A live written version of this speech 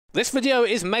This video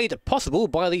is made possible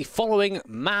by the following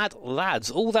mad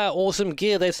lads. All their awesome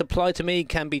gear they've supplied to me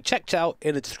can be checked out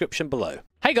in the description below.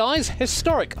 Hey guys,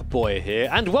 Historic Boy here,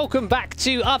 and welcome back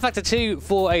to R Factor 2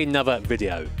 for another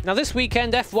video. Now this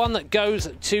weekend F1 goes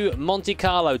to Monte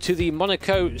Carlo, to the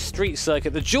Monaco street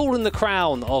circuit, the jewel in the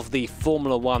crown of the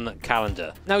Formula 1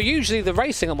 calendar. Now usually the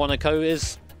racing at Monaco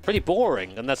is pretty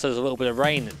boring, unless there's a little bit of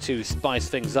rain to spice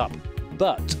things up.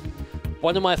 But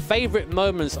one of my favourite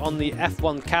moments on the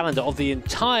F1 calendar of the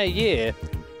entire year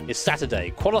is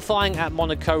Saturday. Qualifying at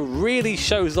Monaco really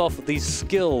shows off the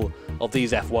skill of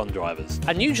these F1 drivers.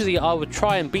 And usually I would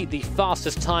try and beat the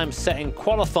fastest time set in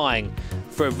qualifying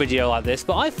for a video like this,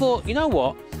 but I thought, you know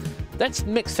what, let's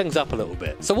mix things up a little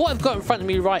bit. So what I've got in front of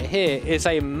me right here is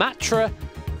a Matra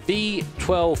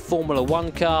V12 Formula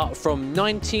 1 car from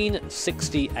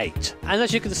 1968. And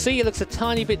as you can see, it looks a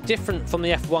tiny bit different from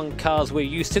the F1 cars we're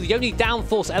used to. The only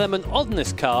downforce element on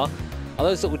this car are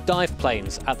those little dive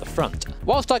planes at the front.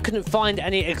 Whilst I couldn't find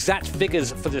any exact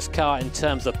figures for this car in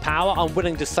terms of power, I'm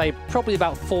willing to say probably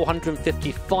about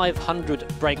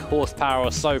 450-500 brake horsepower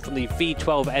or so from the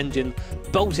V12 engine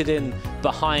bolted in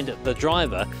behind the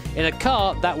driver in a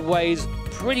car that weighs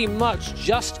pretty much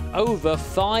just over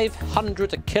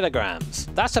 500 kilograms.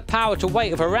 That's a power to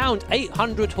weight of around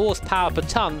 800 horsepower per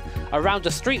ton around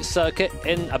a street circuit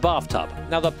in a bathtub.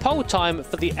 Now the pole time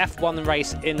for the F1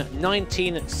 race in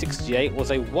 1968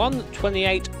 was a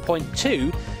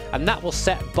 1:28.2, and that was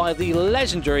set by the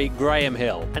legendary Graham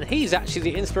Hill. And he's actually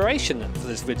the inspiration for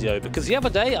this video, because the other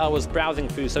day I was browsing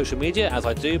through social media, as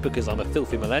I do because I'm a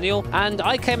filthy millennial, and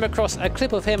I came across a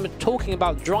clip of him talking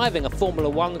about driving a Formula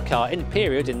 1 car in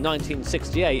period in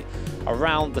 1968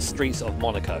 around the streets of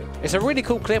Monaco. It's a really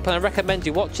cool clip and I recommend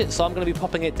you watch it, so I'm going to be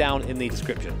popping it down in the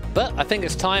description. But I think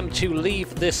it's time to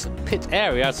leave this pit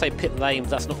area, I'd say pit lane, but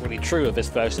that's not really true of this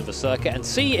version of the circuit, and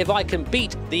see if I can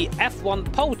beat the F1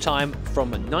 pole time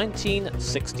from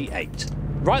 1968.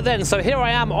 Right then, so here I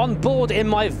am on board in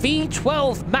my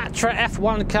V12 Matra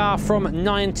F1 car from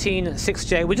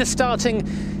 1968. We're just starting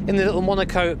in the little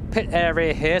Monaco pit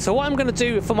area here. So what I'm going to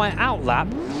do for my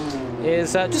outlap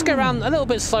is just go around a little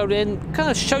bit slowly and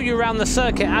kind of show you around the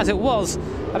circuit as it was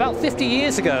about 50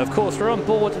 years ago. Of course, we're on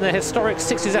board in a historic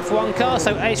 60s F1 car,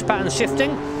 so H-pattern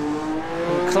shifting,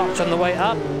 clutch on the way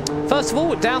up. First of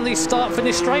all, down the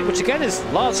start-finish straight, which again is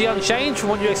largely unchanged from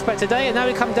what you expect today, and now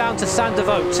we come down to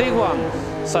Saint-Devote,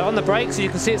 2-1. So on the brakes, you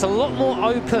can see it's a lot more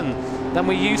open than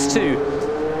we're used to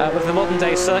with the modern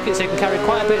day circuit, so you can carry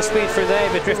quite a bit of speed through there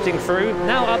if you're drifting through.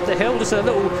 Now up the hill, just a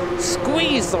little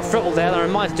squeeze the throttle there, that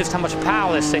reminds you just how much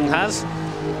power this thing has.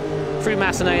 Through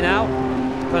Massenet now.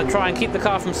 I'm going to try and keep the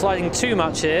car from sliding too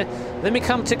much here. Then we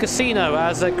come to Casino,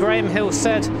 as Graham Hill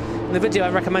said in the video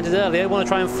I recommended earlier. Want to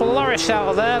try and flourish out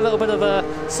of there, a little bit of a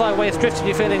sideways drift if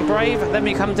you're feeling brave. Then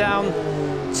we come down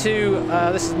to,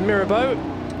 this is Mirabeau,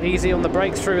 easy on the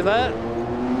brakes through there.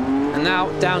 And now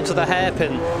down to the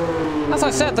hairpin. As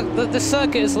I said, the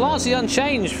circuit is largely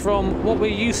unchanged from what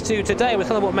we're used to today, which is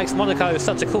kind of what makes Monaco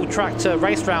such a cool track to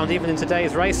race around even in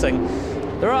today's racing.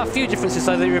 There are a few differences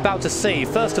though that you're about to see.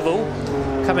 First of all,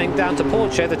 coming down to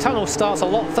Porche, the tunnel starts a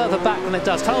lot further back than it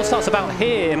does. Tunnel starts about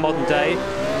here in modern day,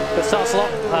 but starts a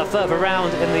lot further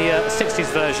around in the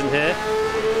 60s version here.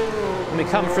 And we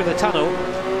come through the tunnel,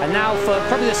 and now for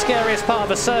probably the scariest part of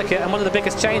the circuit, and one of the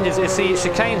biggest changes, is the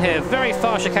chicane here. Very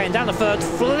fast chicane, down the third,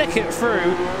 flick it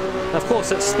through. And of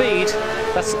course at speed,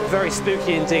 that's very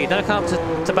spooky indeed. Now come up to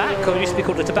Tobacco, or it used to be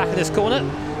called the Tobacconist Corner.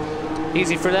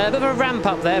 Easy through there, a bit of a ramp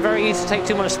up there, very easy to take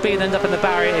too much speed and end up in the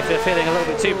barrier if you're feeling a little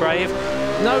bit too brave.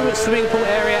 No swimming pool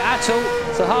area at all,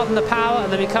 so harden the power,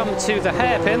 and then we come to the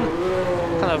hairpin,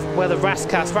 kind of where the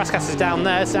Rascasse is down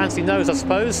there, so Anthony knows I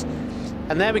suppose.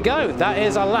 And there we go, that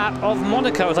is a lap of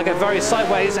Monaco as I get very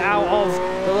sideways out of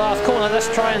the last corner. Let's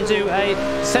try and do a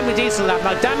semi-decent lap.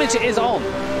 Now damage is on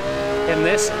in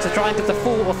this to try and get the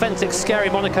full, authentic, scary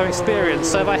Monaco experience.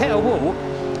 So if I hit a wall,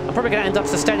 I'm probably going to end up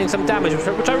sustaining some damage,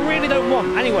 which I really don't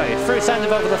want. Anyway, through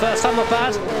Saint-Devote for the first time, not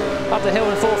bad. Up the hill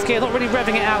in fourth gear, not really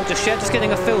revving it out just yet, just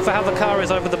getting a feel for how the car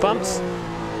is over the bumps.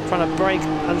 Trying to brake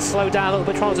and slow down a little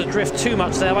bit, trying not to drift too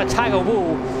much there. If I tag a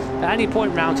wall at any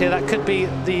point round here, that could be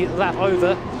the lap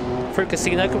over through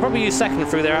Casino. Could probably use second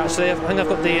through there actually. I think I've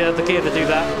got the gear to do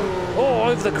that. Oh,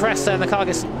 over the crest there, and the car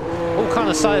gets all kind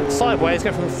of sideways.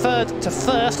 Go from third to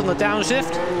first on the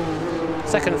downshift.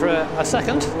 Second for a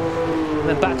second. And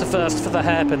then back to first for the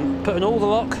hairpin. Putting all the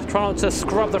lock, try not to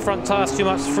scrub the front tyres too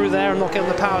much through there and not getting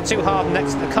the power too hard.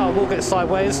 Next, the car will get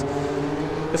sideways.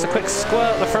 Just a quick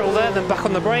squirt the throttle there, then back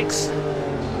on the brakes.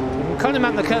 You can kind of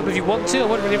mount the curb if you want to. I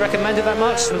wouldn't really recommend it that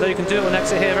much, although you can do it on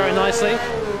exit here very nicely.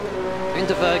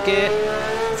 Into third gear.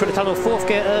 through the tunnel, 4th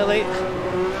gear early.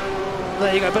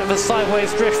 There you go, a bit of a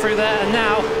sideways drift through there, and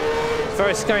now,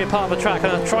 very scary part of the track,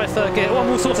 and I'll try 3rd gear. Oh, I'm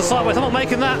all sorts of sideways, I'm not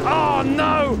making that. Oh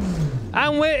no!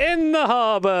 And we're in the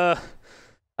harbour.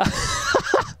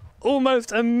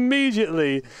 Almost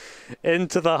immediately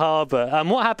into the harbour. And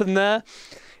what happened there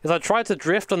is I tried to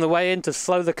drift on the way in to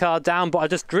slow the car down, but I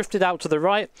just drifted out to the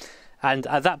right, and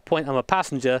at that point I'm a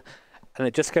passenger, and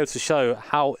it just goes to show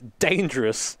how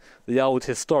dangerous the old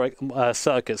historic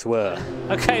circuits were.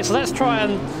 Okay, so let's try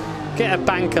and get a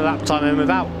banker lap time in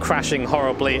without crashing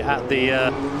horribly at the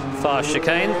fast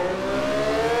chicane.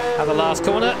 At the last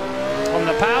corner, on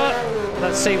the power,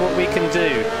 let's see what we can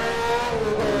do.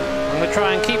 I'm going to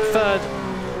try and keep 3rd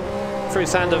through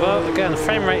Sandoval. Again,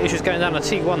 frame rate issues going down to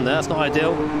T1 there, that's not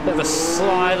ideal. Bit of a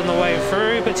slide on the way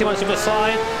through, a bit too much of a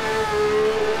slide.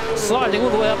 Sliding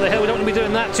all the way up the hill, we don't want to be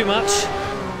doing that too much.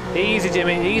 Easy,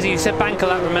 Jimmy, easy. You said banker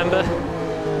lap, remember.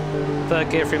 3rd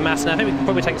gear through Massenet. I think we can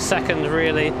probably take 2nd,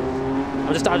 really.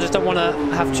 I just don't want to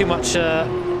have too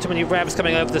many revs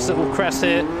coming over this little crest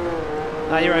here.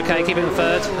 You're okay, keep it in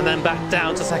 3rd, and then back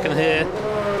down to 2nd here.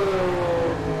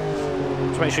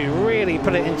 Just make sure you really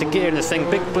put it into gear in this thing.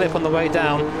 Big blip on the way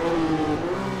down.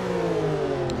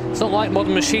 It's not like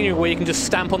modern machinery where you can just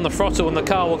stamp on the throttle and the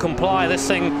car will comply. This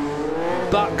thing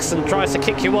bucks and tries to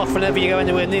kick you off whenever you go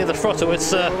anywhere near the throttle.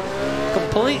 It's a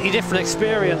completely different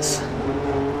experience.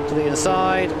 To the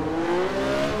inside.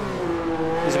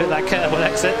 There's a bit of that curve on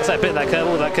exit. That's a bit of that curve,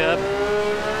 all that curve.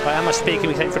 Right, how much speed can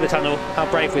we take through the tunnel? How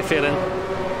brave are we feeling?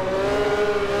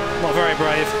 Not very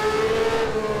brave.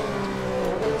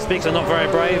 Speaks are not very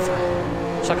brave.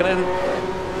 Chuck it in.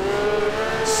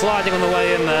 Sliding on the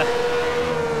way in there.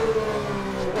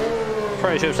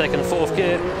 Probably should have taken 4th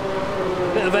gear.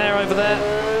 Bit of air over there.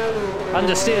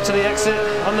 Understeer to the exit.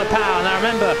 On the power. Now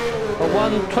remember, a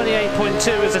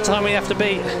 1:28.2 is the time we have to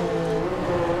beat.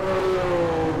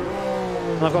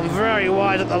 And I've gone very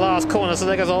wide at the last corner, so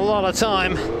there goes a lot of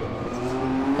time.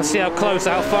 Let's see how close,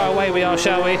 how far away we are,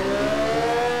 shall we?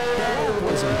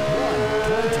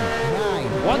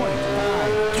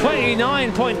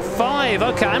 1:29.5.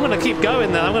 Okay, I'm going to keep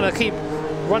going then. I'm going to keep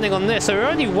running on this. So we're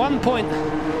only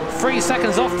 1.3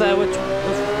 seconds off there, which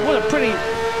what a pretty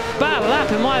bad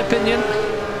lap in my opinion.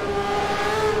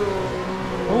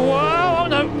 Whoa, oh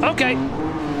no, okay.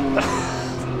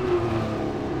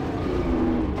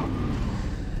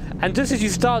 And just as you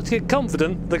start to get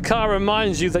confident, the car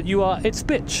reminds you that you are its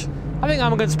bitch. I think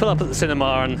I'm going to pull up at the cinema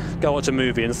and go watch a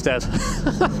movie instead.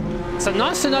 So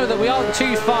nice to know that we aren't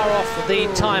too far off the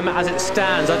time as it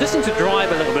stands. I just need to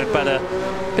drive a little bit better.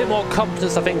 A bit more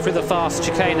confidence, I think, through the fast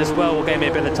chicane as well will give me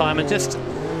a bit of time, and just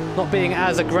not being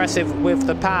as aggressive with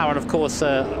the power. And of course,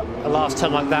 a last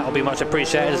turn like that will be much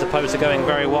appreciated as opposed to going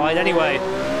very wide. Anyway,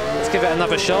 let's give it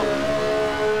another shot.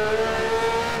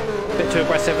 A bit too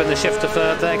aggressive in the shift to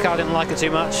 3rd there. Car didn't like it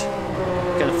too much.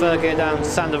 Going 3rd gear down to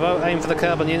Sandoval. Aim for the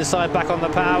curb on the inside. Back on the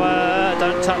power.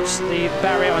 Don't touch the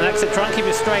barrier on exit. Try and keep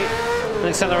it straight. And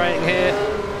accelerating here.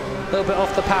 A little bit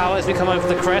off the power as we come over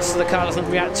the crest, so the car doesn't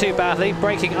react too badly.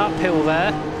 Braking uphill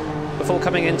there before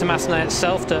coming into Massenet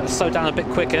itself to slow down a bit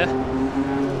quicker.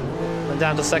 And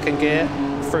down to 2nd gear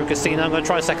through Casino. I'm going to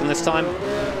try 2nd this time.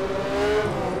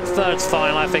 3rd's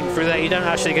fine, I think, through there. You don't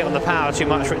actually get on the power too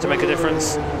much for it to make a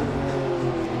difference.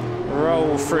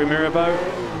 Roll through Mirabeau.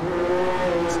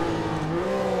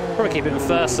 Probably keep it in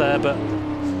 1st there, but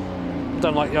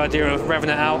don't like the idea of revving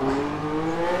it out.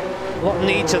 A lot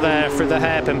neater there through the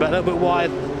hairpin, but a little bit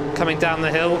wide coming down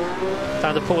the hill,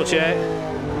 down to Portier.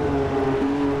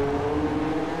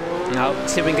 Now,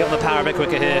 see if we can get on the power a bit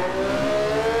quicker here.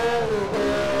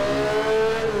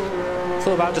 It's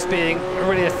all about just being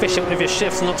really efficient with your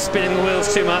shifts and not spinning the wheels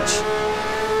too much.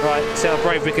 Right, see how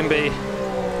brave we can be.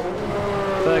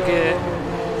 3rd gear.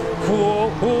 Whoa,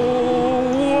 whoa,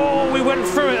 whoa, we went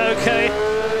through it okay.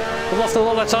 We lost a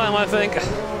lot of time, I think.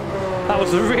 That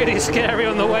was really scary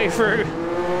on the way through.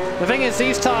 The thing is,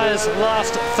 these tyres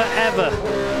last forever.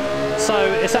 So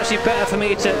it's actually better for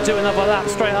me to do another lap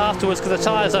straight afterwards because the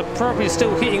tyres are probably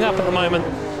still heating up at the moment.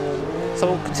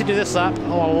 So we'll continue this lap.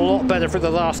 Oh, a lot better through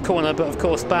the last corner, but of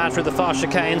course bad through the fast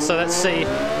chicane. So let's see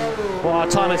what our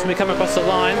time is when we come across the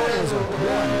line.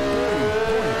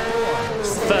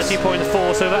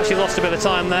 30.4, so we've actually lost a bit of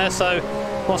time there. So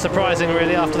not surprising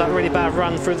really after that really bad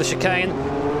run through the chicane.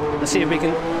 Let's see if we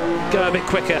can go a bit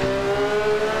quicker.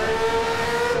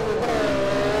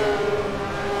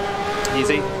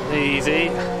 Easy, easy.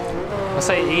 I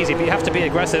say easy, but you have to be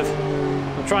aggressive.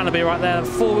 I'm trying to be right there.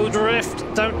 4-wheel drift.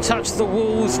 Don't touch the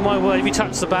walls. My word, if you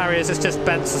touch the barriers, it's just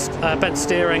bent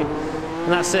steering.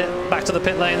 And that's it. Back to the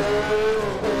pit lane.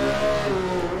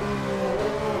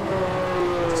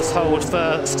 just hold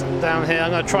first down here.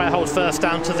 I'm going to try hold first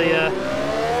down to the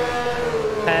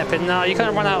hairpin. Now, you kind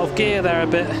of run out of gear there a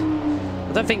bit.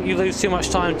 I don't think you lose too much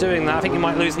time doing that. I think you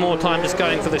might lose more time just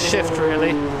going for the shift, really.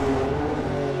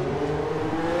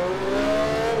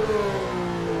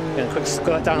 Again, quick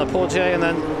skirt down the portiere and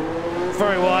then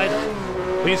very wide.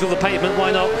 We use all the pavement,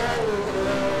 why not?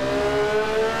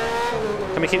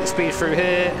 Can we keep the speed through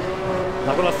here?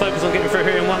 I've got to focus on getting through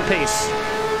here in one piece.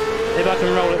 Maybe I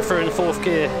can roll it through in 4th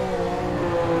gear.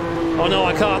 Oh no,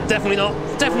 I can't. Definitely not.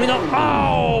 Definitely not.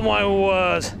 Oh my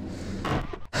word.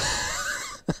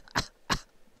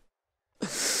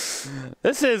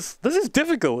 This is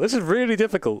difficult. This is really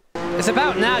difficult. It's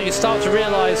about now you start to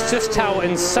realise just how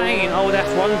insane old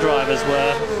F1 drivers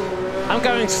were. I'm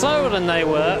going slower than they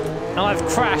were, and I've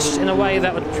crashed in a way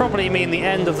that would probably mean the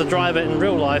end of the driver in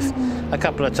real life a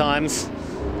couple of times,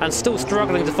 and still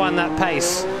struggling to find that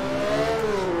pace.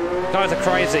 Guys are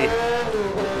crazy.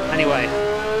 Anyway,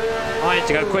 I need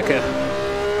to go quicker.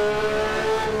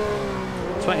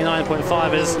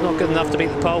 29.5 is not good enough to beat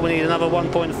the pole. We need another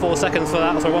 1.4 seconds for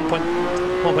that, so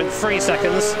 1.3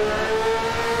 seconds.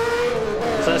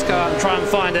 So let's go out and try and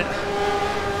find it.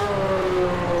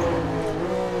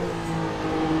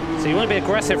 So you want to be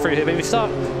aggressive through here, but if you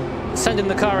start sending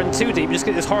the car in too deep, you just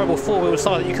get this horrible four-wheel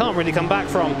slide that you can't really come back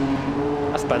from.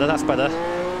 That's better, that's better.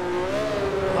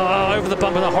 Oh, over the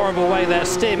bump in a horrible way there,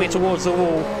 steer me towards the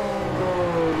wall.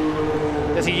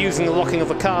 Is he using the locking of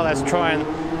the car there to try and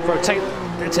rotate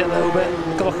it a little bit,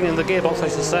 locking in the gearbox, I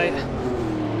should say.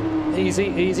 Easy,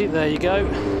 easy, there you go.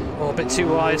 Oh, a bit too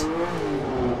wide.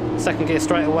 2nd gear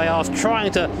straight away. I was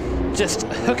trying to just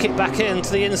hook it back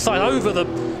into the inside over the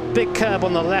big curb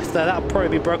on the left there. That would probably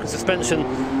be broken suspension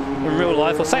in real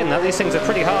life. Well, saying that, these things are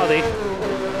pretty hardy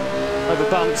over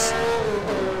bumps.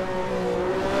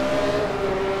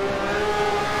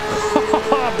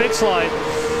 Big slide.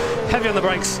 Heavy on the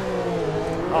brakes.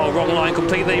 Oh, wrong line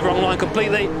completely, wrong line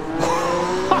completely.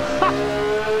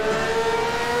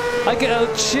 I get a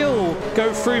chill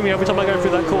go through me every time I go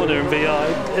through that corner in VR.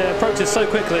 It approaches so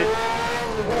quickly.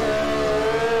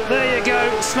 There you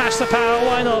go, smash the power,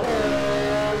 why not?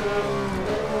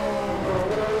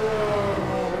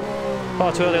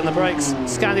 Far too early on the brakes.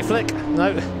 Scandy flick,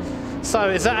 no. So,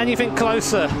 is that anything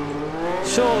closer?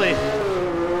 Surely.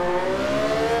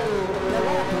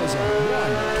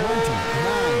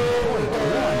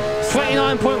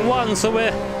 29.1, so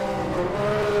we're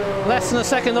less than a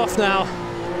second off now.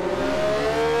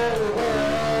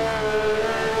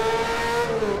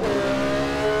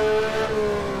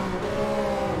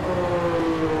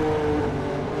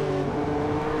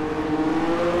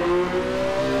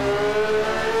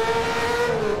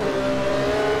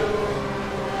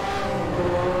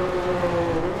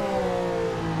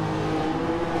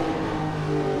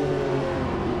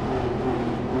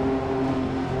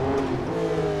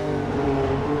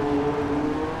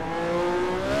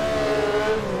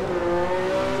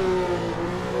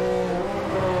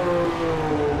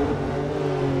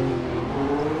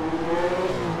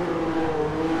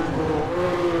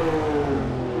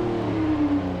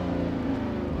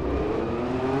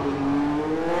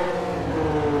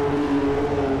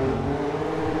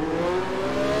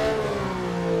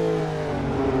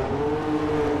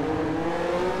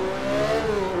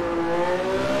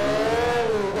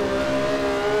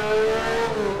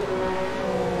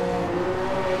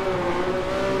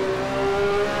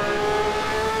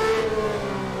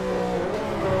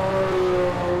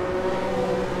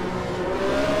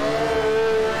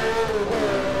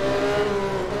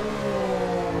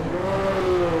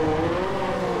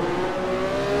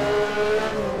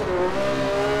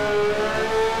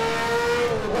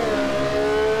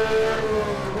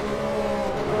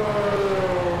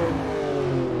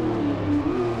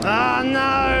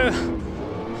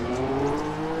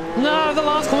 No, the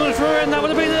last corner through it, and that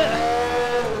would have been it.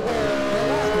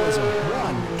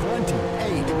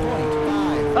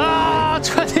 Ah,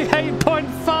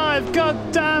 28.5,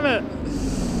 god damn it.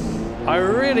 I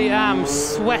really am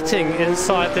sweating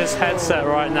inside this headset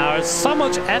right now. It's so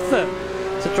much effort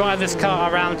to drive this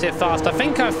car around here fast. I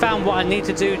think I've found what I need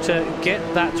to do to get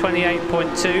that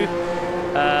 28.2.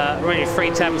 Really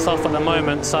 3/10 off at the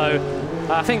moment, so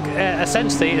I think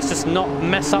essentially it's just not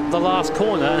mess up the last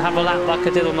corner and have a lap like I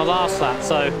did on the last lap,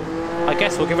 so I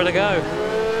guess we'll give it a go.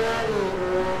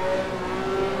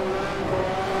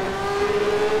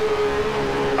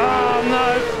 Oh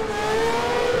no!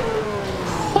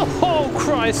 Oh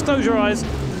Christ, close your eyes.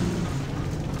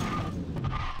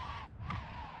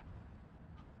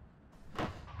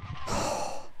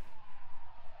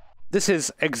 This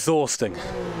is exhausting.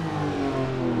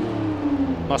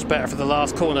 Much better for the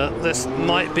last corner. This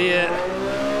might be it.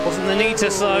 Wasn't the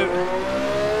neatest though.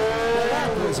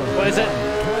 What is it?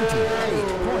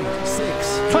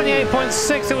 28.6.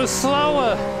 28.6, it was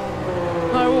slower.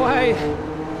 No way.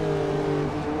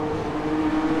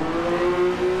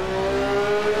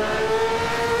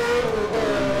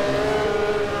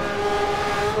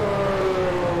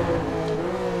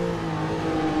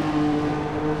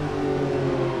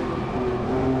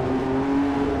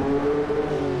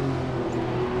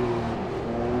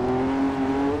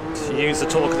 Use the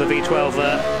torque of the V12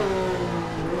 there.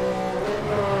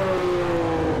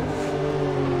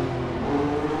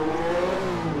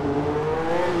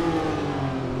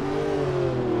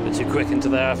 Bit too quick into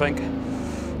there, I think.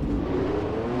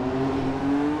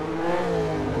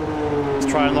 Let's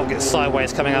try and not get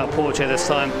sideways coming out of Porsche this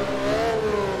time.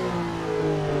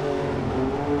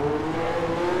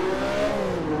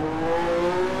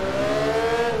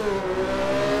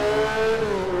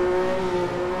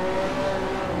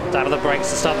 Dab of the brakes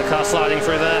to start the car sliding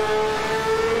through there.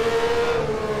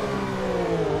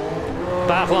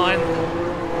 Back line.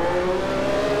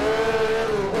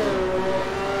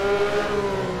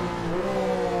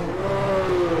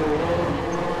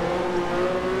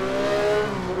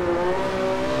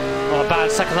 Not a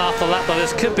bad second half of the lap, but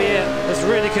this could be it. This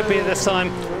really could be it this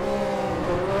time.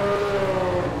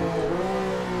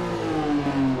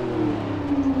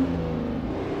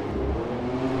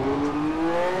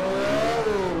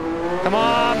 Come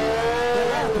on!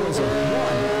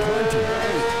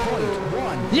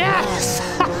 Yes!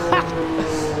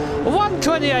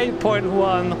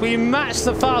 1:28.1. We matched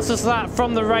the fastest lap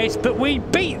from the race, but we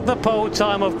beat the pole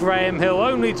time of Graham Hill.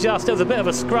 Only just. It was a bit of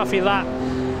a scruffy lap.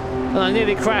 And I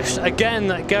nearly crashed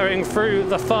again going through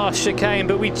the fast chicane,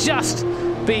 but we just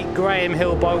beat Graham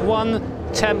Hill by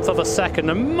 1/10 of a second.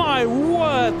 And my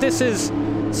word, this is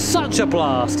such a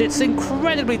blast. It's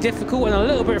incredibly difficult and a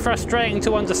little bit frustrating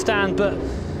to understand, but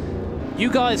you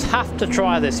guys have to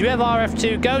try this. If you have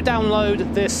RF2, go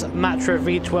download this Matra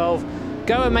V12,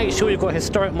 go and make sure you've got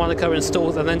Historic Monaco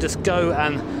installed, and then just go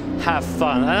and have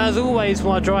fun. And as always,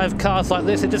 when I drive cars like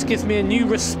this, it just gives me a new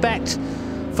respect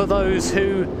for those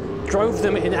who drove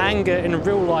them in anger in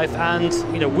real life and,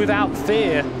 you know, without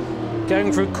fear,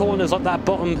 going through corners like that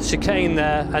bottom chicane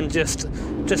there and just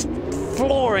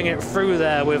flooring it through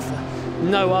there with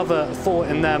no other thought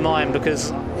in their mind,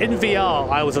 because in VR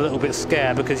I was a little bit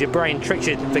scared because your brain tricks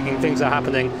you thinking things are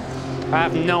happening. I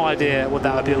have no idea what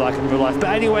that would be like in real life. But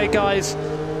anyway guys,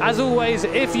 as always,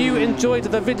 if you enjoyed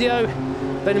the video,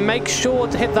 then make sure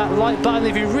to hit that like button.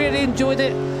 If you really enjoyed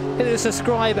it, hit the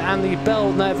subscribe and the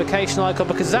bell notification icon,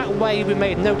 because that way you'll be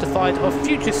made notified of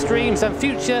future streams and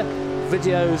future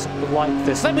videos like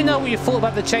this. Let me know what you thought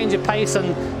about the change of pace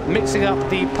and mixing up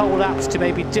the pole laps to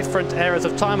maybe different eras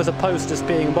of time as opposed to just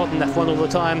being modern F1 all the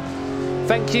time.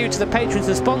 Thank you to the patrons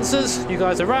and sponsors. You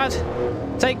guys are rad.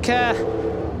 Take care.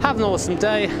 Have an awesome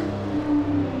day.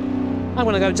 I'm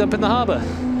going to go jump in the harbour.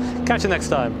 Catch you next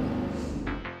time.